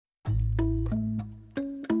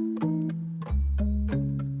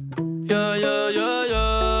Yeah, yeah, yeah,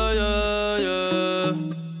 yeah, yeah, yeah.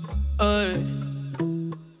 Ey.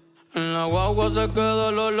 En la guagua se queda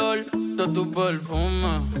el olor de tu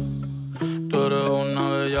perfume. Tú eres una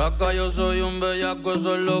bellaca, yo soy un bellaco,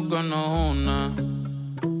 eso es lo que nos une.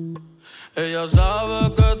 Ella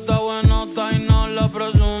sabe que está buenota y no la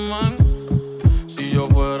presumen. Si yo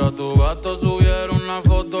fuera tu gato, subiera una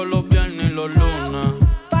foto los viernes y los lunes.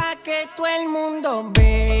 Pa' que todo el mundo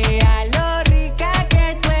vea lo rica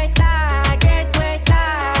que tú estás, que tú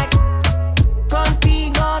estás.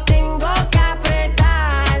 Contigo tengo que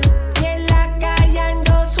apretar. Y en la calle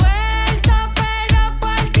ando suelto, pero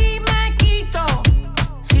por ti me quito.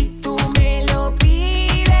 Si tú me lo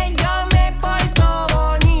pides, yo me porto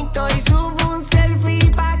bonito y subo un selfie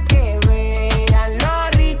pa' que vean lo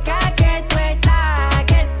rica que tú estás,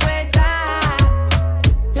 que tú estás.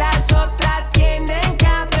 Las otras tienen que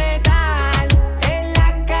apretar. En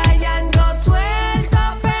la calle ando suelto,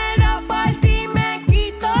 pero por ti me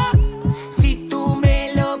quito. Si tú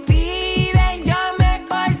me lo pides, yo me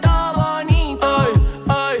porto bonito. Ay,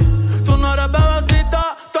 ay, tú no eres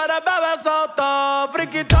bebecita, tú eres bebesota.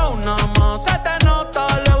 Friquita una más, se te nota.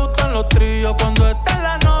 Le gustan los tríos cuando está en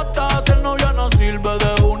la nota. Si el novio no sirve,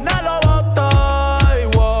 de una lo bota. Ay,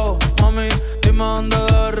 wow, mami, dime dónde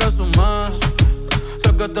debe resumir.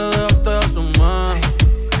 Sé que te dejaste hace un mes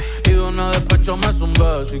y de una despecho me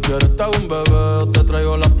zumbé. Si quieres te hago un bebé o te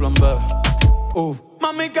traigo las plan B.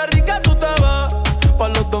 Mami, qué rica tú te ves. Pa'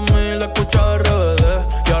 los 2000 escucha RBD.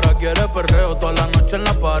 Y ahora quieres perreo toda la noche en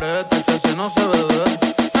la pared. Si no se ve.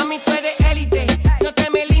 Mami, tú eres élite, no te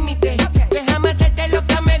me limites. Déjame hacerte lo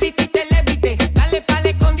que amerita y te levite. Dale pa'l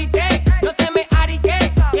escondite, no te me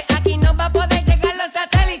ariques. Que aquí no va a poder llegar los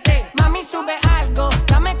satélites. Mami, sube algo,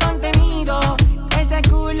 dame contenido. Ese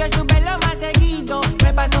culo súbelo más seguido.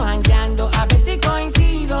 Me paso jangueando a ver si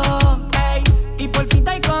coincido. Ey, y por fin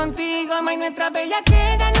estoy contigo. May, nuestra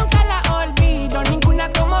bellaquera nunca la olvido. Ninguna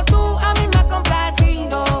como tú a mí me ha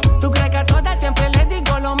complacido. Tú crees que a todas siempre les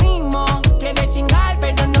digo lo mismo. Quiere chingar,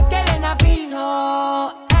 pero no quieren a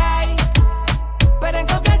fijo. Ey, pero en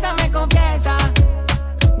confianza me confiesa.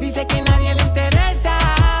 Dice que nadie le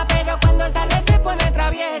interesa, pero cuando sale se pone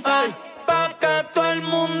traviesa. Ay, pa' que todo el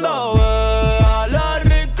mundo vea lo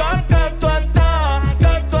rica que tú estás,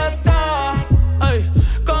 que tú estás. Ay,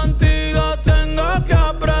 contigo tengo que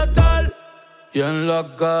apretar. Y en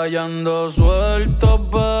la calle ando suelto,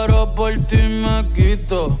 pero por ti me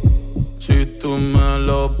quito. Si tú me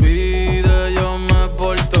lo pides, yo me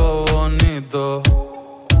porto bonito.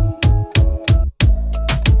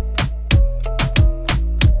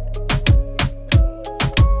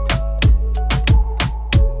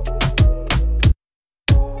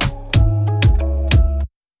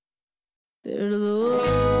 Perdón,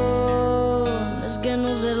 es que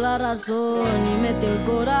no sé la razón y metí el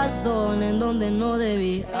corazón en donde no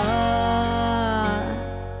debía.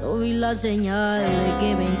 No vi la señal de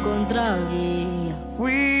que me encontraba.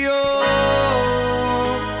 Fui yo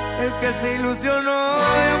el que se ilusionó y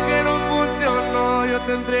aunque no funcionó, yo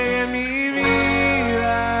te entregué mi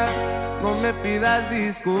vida. No me pidas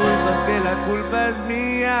disculpas, que la culpa es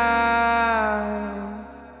mía.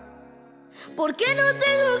 ¿Por qué no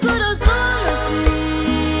tengo corazón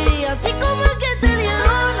así? Así como el que te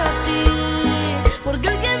dieron a ti. Porque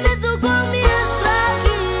el que me tocó a mí es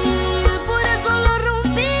frágil, por eso lo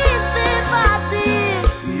rompiste fácil.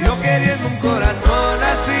 Y yo queriendo un corazón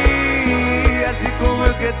así, así como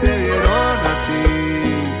el que te dieron a ti.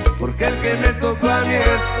 Porque el que me tocó a mí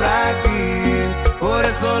es frágil, por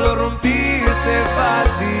eso lo rompiste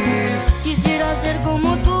fácil. Quisiera ser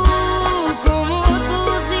como tú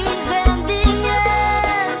sin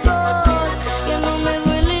sentimientos. Que no me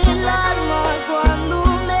duele el alma cuando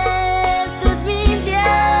me estés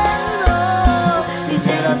mintiendo.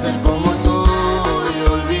 Quisiera ser como tú y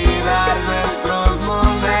olvidar nuestros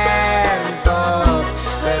momentos,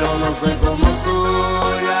 pero no soy como tú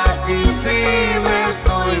y aquí sí me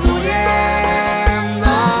estoy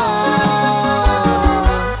muriendo.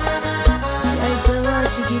 Y ahí te va,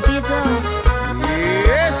 chiquitito. Y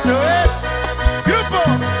eso es Grupo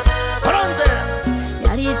Fronteras.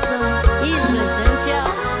 Yaritza y su esencia.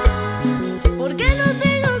 ¿Por qué no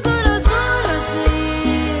tengo corazón así?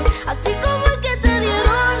 Así como el que te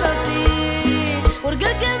dieron a ti. Porque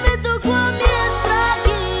el que me tocó a mí es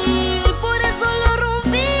frágil, por eso lo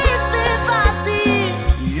rompiste fácil.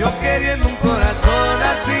 Y yo queriendo un corazón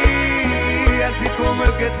así, así como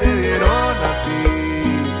el que te dieron a ti.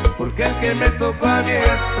 Porque el que me tocó a mí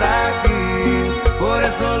es frágil, por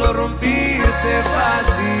eso lo rompiste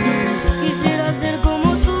fácil. Quisiera ser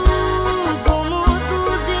como tú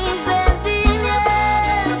sin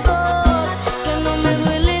sentimientos. Que no me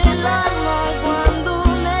duele el alma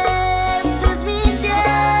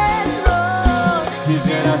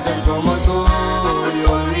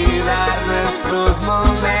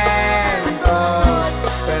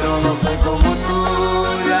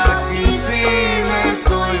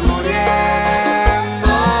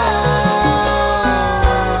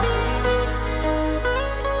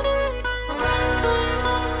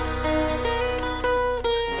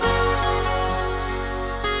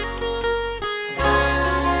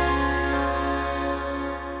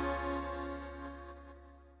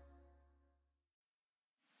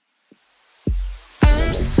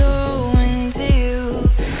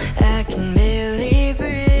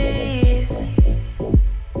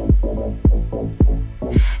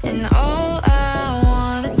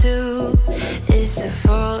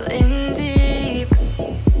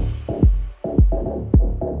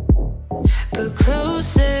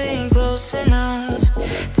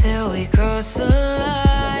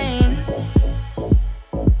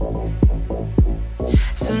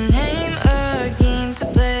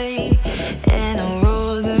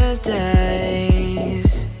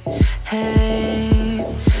Hey,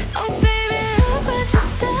 oh baby, look what you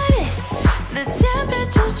started. The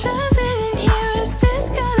temperature's rising in here. Is this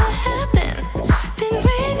gonna happen? Been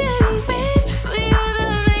waiting and waiting for you to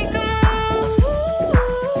make a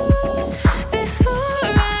move. Before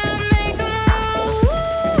I make a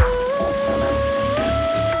move.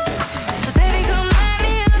 So baby, come light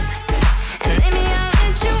me up and maybe I'll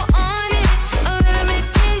let you on it. A little bit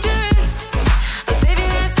dangerous, but baby,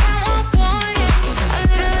 that's how I want it. A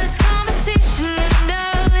little less conversation and a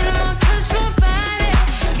little more touch my body.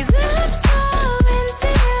 'Cause I'm so into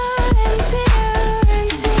you, into you,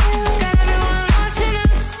 into you. Got everyone watching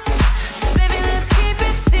us, so baby, let's keep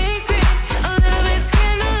it secret. A little bit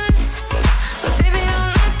scandalous, but baby,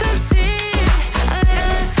 don't let them see it. A little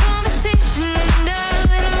less conversation and a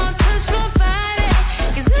little more touch my body.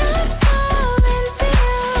 'Cause I'm so into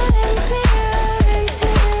you, into you, into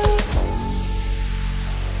you.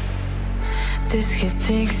 This could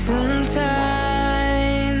take some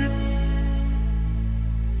time.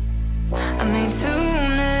 I made too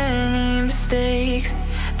many mistakes.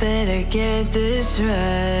 Better get this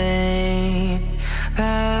right,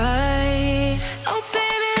 right.